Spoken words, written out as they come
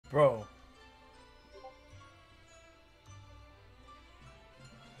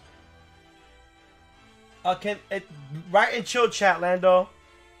Can it write in chill chat, Lando?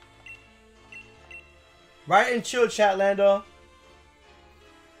 Write in chill chat, Lando.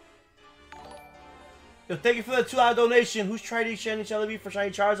 Yo, thank you for the $2 donation. Who's trying to shiny Celebi for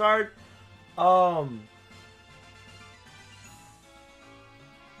shiny Charizard?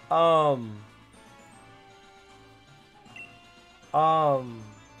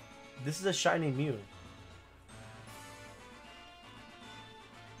 This is a shiny Mew.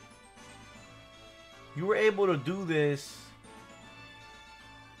 You were able to do this.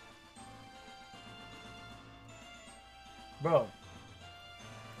 Bro.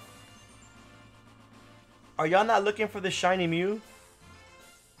 Are y'all not looking for the shiny Mew?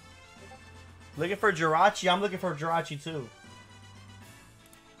 Looking for Jirachi? I'm looking for Jirachi too.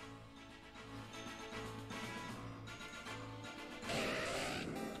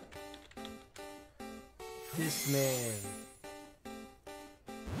 This man.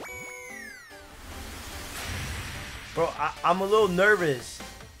 Bro, I'm a little nervous.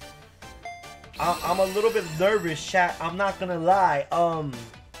 I'm a little bit nervous, chat. I'm not gonna lie. I'm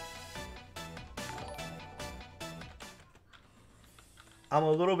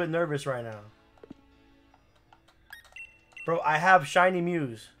a little bit nervous right now. Bro, I have shiny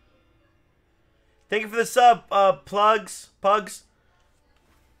Mews. Thank you for the sub, Pugs.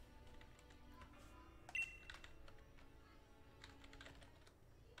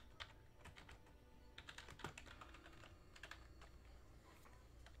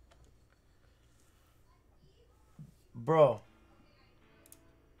 Bro.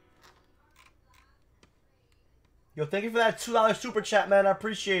 Yo, thank you for that $2 super chat, man. I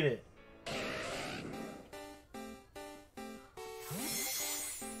appreciate it.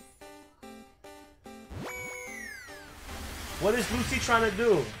 What is Lucy trying to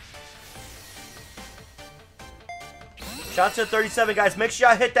do? Shout out to 37, guys. Make sure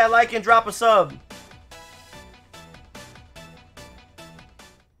y'all hit that like and drop a sub.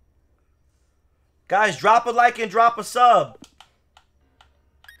 Guys, drop a like and drop a sub.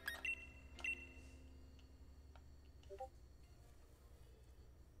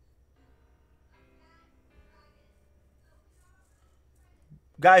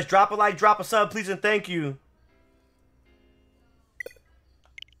 Guys, drop a like, drop a sub, please, and thank you.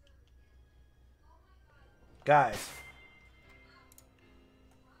 Guys.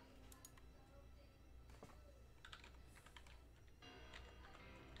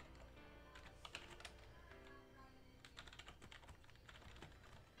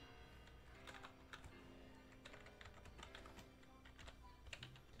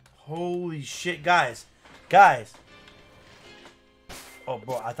 Holy shit, guys. Guys. Oh,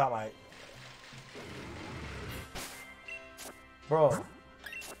 bro, I thought my... Bro.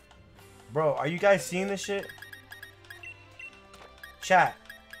 Bro, are you guys seeing this shit? Chat.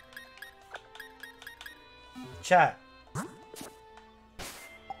 Chat.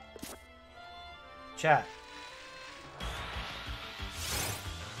 Chat.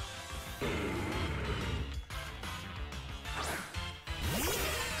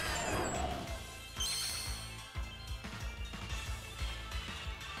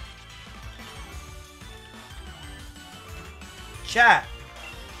 Chat.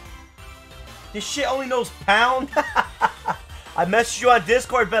 This shit only knows pound. I messaged you on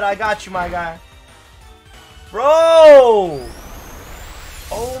Discord, but I got you, my guy. Bro.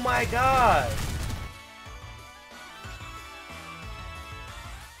 Oh my god.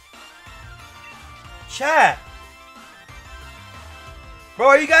 Chat. Bro,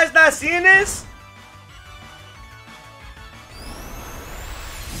 are you guys not seeing this?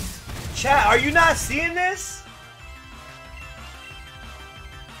 Chat, are you not seeing this?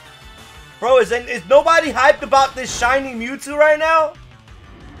 Bro, is nobody hyped about this shiny Mewtwo right now?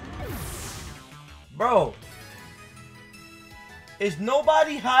 Bro. Is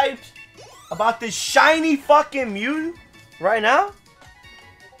nobody hyped about this shiny fucking Mew right now?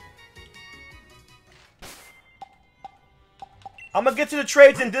 I'm gonna get to the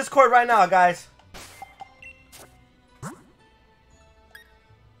trades in Discord right now, guys.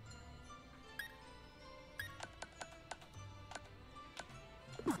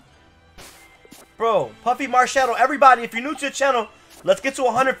 Bro, Puffy Marshadow, everybody, if you're new to the channel, let's get to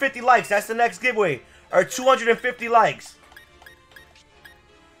 150 likes. That's the next giveaway. Or 250 likes.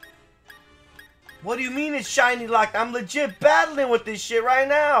 What do you mean it's shiny locked? I'm legit battling with this shit right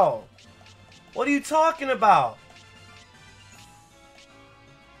now. What are you talking about?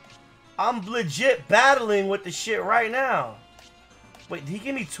 I'm legit battling with the shit right now. Wait, did he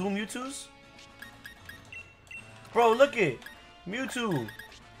give me 2 Mewtwo's? Bro, look it. Mewtwo.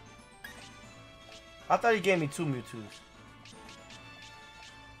 I thought he gave me 2 Mewtwo's.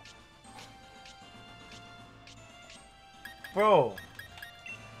 Bro.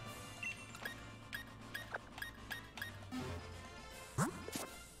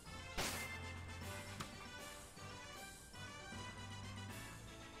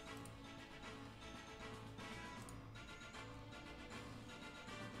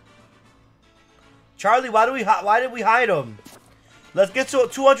 Charlie, why did we hide him? Let's get to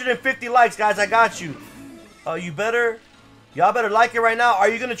 250 likes, guys. I got you. Y'all better like it right now. Are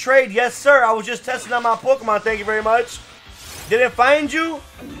you gonna trade? Yes, sir. I was just testing out my Pokemon. Thank you very much. Didn't find you?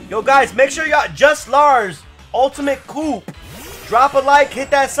 Yo, guys, make sure y'all Just Lars Ultimate Coop. Drop a like, hit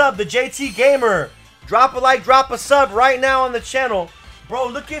that sub. The JT Gamer. Drop a like, drop a sub right now on the channel. Bro,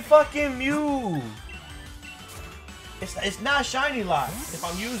 look at fucking Mew. It's not shiny lock if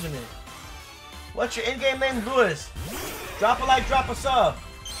I'm using it. What's your in-game name, Lewis? Drop a like, drop a sub.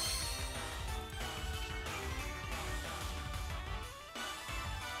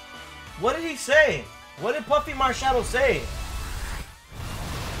 What did he say? What did Puffy Marshadow say?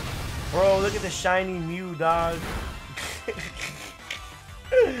 Bro, look at the shiny Mew, dog.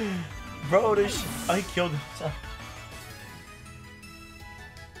 Bro, oh, he killed himself.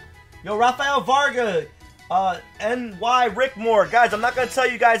 Yo, Rafael Varga, NY Rickmore. Guys, I'm not going to tell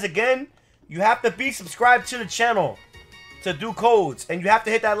you guys again. You have to be subscribed to the channel to do codes. And you have to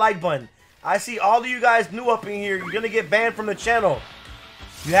hit that like button. I see all of you guys new up in here. You're going to get banned from the channel.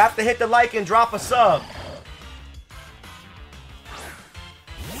 You have to hit the like and drop a sub.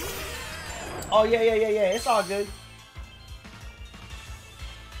 Oh, yeah. It's all good.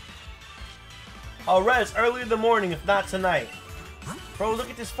 Oh, Rez, early in the morning, if not tonight. Bro, look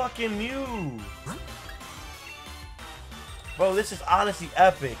at this fucking Mew. Bro, this is honestly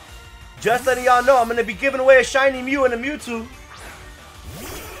epic. Just letting y'all know, I'm going to be giving away a shiny Mew and a Mewtwo.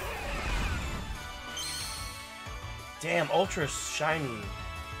 Damn, ultra shiny.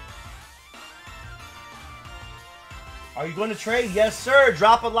 Are you going to trade? Yes, sir.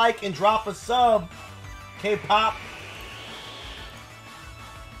 Drop a like and drop a sub. K-pop.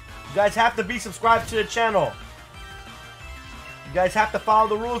 You guys have to be subscribed to the channel. You guys have to follow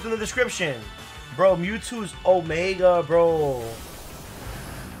the rules in the description. Bro, Mewtwo's Omega, bro.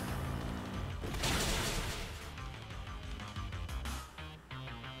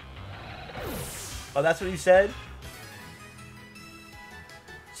 Oh, that's what he said?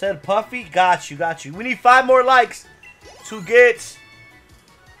 Said Puffy? Got you. We need 5 more likes to get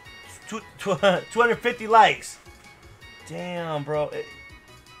 250 likes. Damn, bro.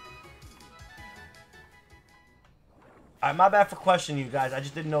 Alright, my bad for questioning you guys. I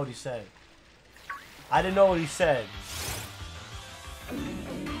just didn't know what he said. I didn't know what he said.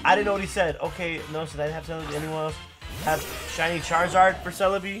 Okay, no, so I didn't have Celebi. Anyone else have shiny Charizard for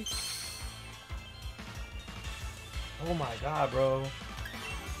Celebi? Oh my god, bro.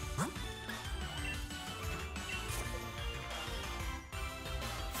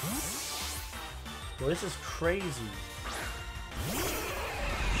 Bro, this is crazy.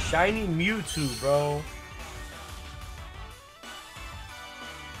 Shiny Mewtwo, bro.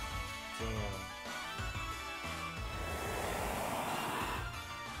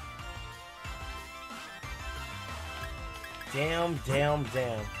 Damn.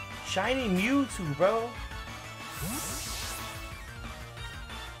 Shiny Mewtwo, bro.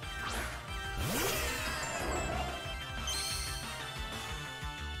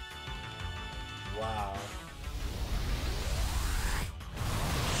 Wow.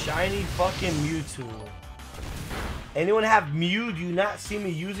 Shiny fucking Mewtwo. Anyone have Mew? Do you not see me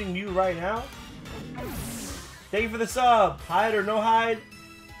using Mew right now? Thank you for the sub. Hide or no hide?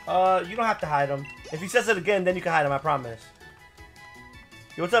 You don't have to hide him. If he says it again, then you can hide him, I promise.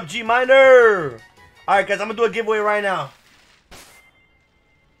 Yo, what's up, G Miner? Alright, guys, I'm gonna do a giveaway right now.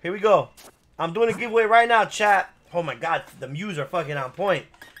 Here we go. I'm doing a giveaway right now, chat. Oh my god, the Mews are fucking on point.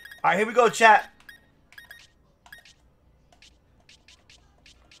 Alright, here we go, chat.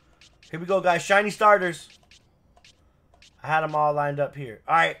 Here we go, guys. Shiny starters. I had them all lined up here.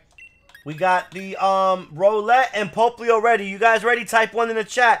 Alright. We got the Roulette and Poplio ready. You guys ready? Type 1 in the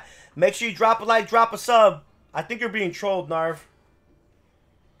chat. Make sure you drop a like, drop a sub. I think you're being trolled, Narv.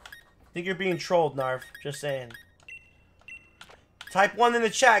 Just saying. Type 1 in the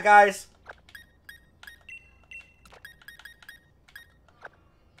chat, guys.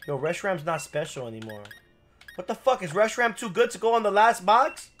 Yo, Reshram's not special anymore. What the fuck? Is Reshram too good to go on the last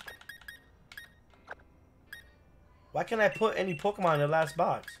box? Why can't I put any Pokemon in the last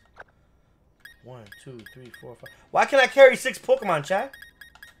box? 1, 2, 3, 4, 5. Why can't I carry 6 Pokemon, chat?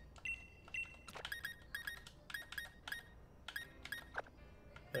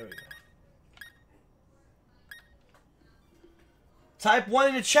 There we go. Type 1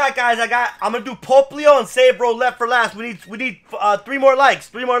 in the chat, guys. I'm gonna do Poplio and Save Bro left for last. We need 3 more likes.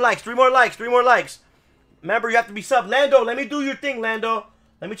 3 more likes. 3 more likes. 3 more likes. Remember, you have to be sub. Lando, let me do your thing, Lando.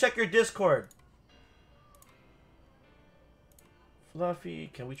 Let me check your Discord.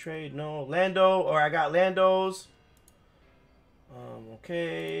 Fluffy, can we trade? No. Lando, or I got Lando's.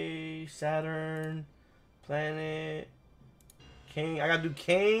 Okay. Saturn. Planet. King. I gotta do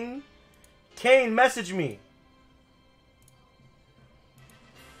Kane. Kane, message me.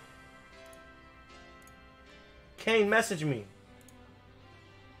 Kane, message me.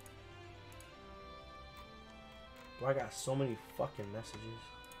 Bro, I got so many fucking messages.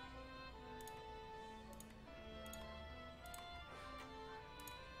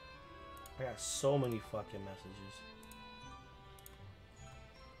 I got so many fucking messages.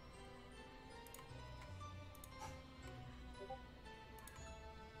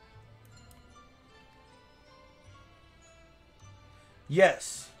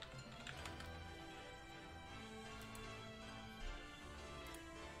 Yes.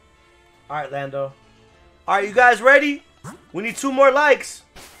 Alright, Lando. Alright, you guys ready? We need 2 more likes.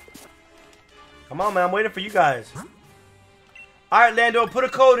 Come on, man. I'm waiting for you guys. Alright, Lando. Put a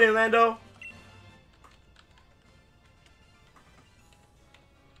code in, Lando.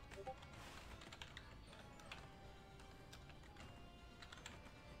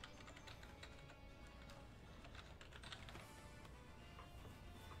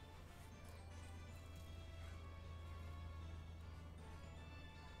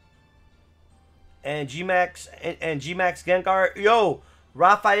 And G-Max and G-Max Gengar. Yo,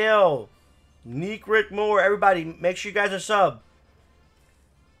 Raphael, Neek, Rick Moore, everybody, make sure you guys are sub.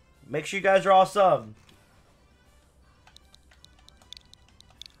 Make sure you guys are all sub.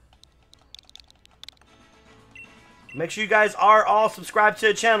 Make sure you guys are all subscribed to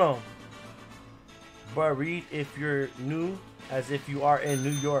the channel. But read if you're new as if you are in New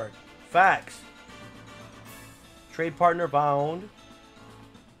York. Facts. Trade partner bound.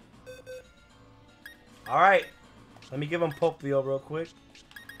 Alright. Let me give him Poplio real quick.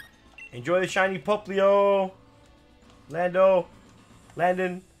 Enjoy the shiny Poplio. Lando.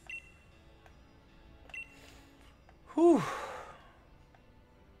 Landon. Whew.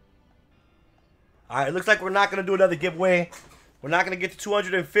 Alright, looks like we're not going to do another giveaway. We're not going to get to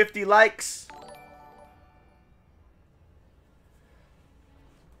 250 likes.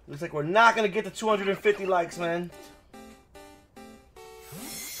 Looks like we're not going to get to 250 likes, man.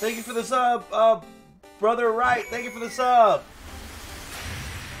 Thank you for the sub, Brother Wright. Thank you for the sub.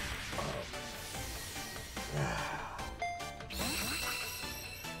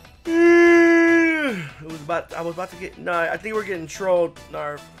 I was about to get. No, I think we're getting trolled,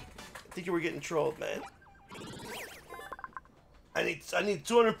 Narv. I think you were getting trolled, man. I need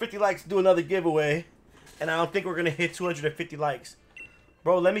 250 likes to do another giveaway, and I don't think we're gonna hit 250 likes.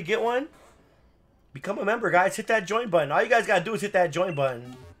 Bro, let me get one. Become a member, guys. Hit that join button. All you guys gotta do is hit that join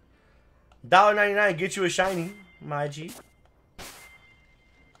button. $1.99 get you a shiny, my G.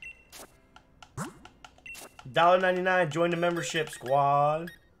 $1.99 join the membership squad.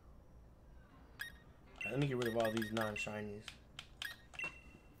 Let me get rid of all these non-shinies.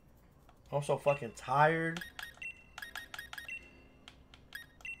 I'm so fucking tired.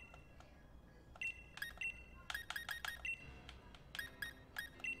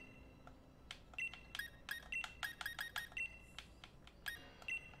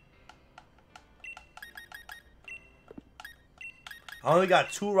 I only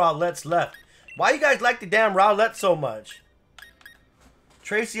got 2 Rowlets left. Why you guys like the damn Rowlet so much?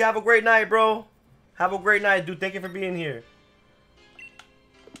 Tracy, have a great night, bro. Have a great night, dude. Thank you for being here.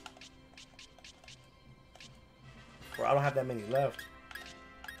 Bro, I don't have that many left.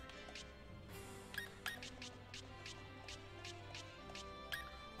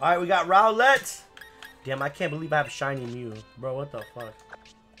 Alright, we got Rowlet. Damn, I can't believe I have a shiny Mew. Bro, what the fuck?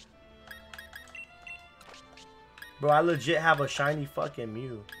 Bro, I legit have a shiny fucking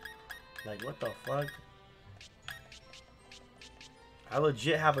Mew. Like, what the fuck? I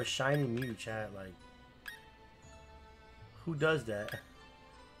legit have a shiny Mew, chat. Like, who does that?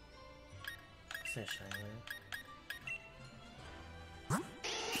 It's not shiny, man.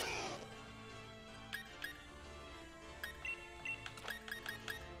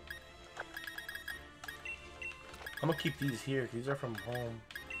 I'm gonna keep these here. These are from home.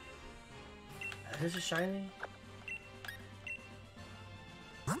 Is this a shiny?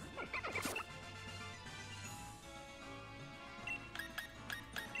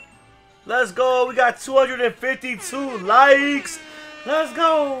 Let's go. We got 252 likes. Let's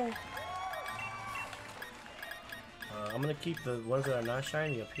go. I'm going to keep the ones that are not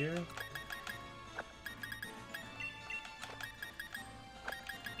shiny up here.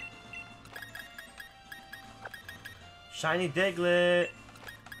 Shiny Diglett.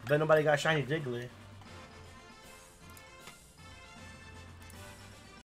 Bet nobody got Shiny Diglett.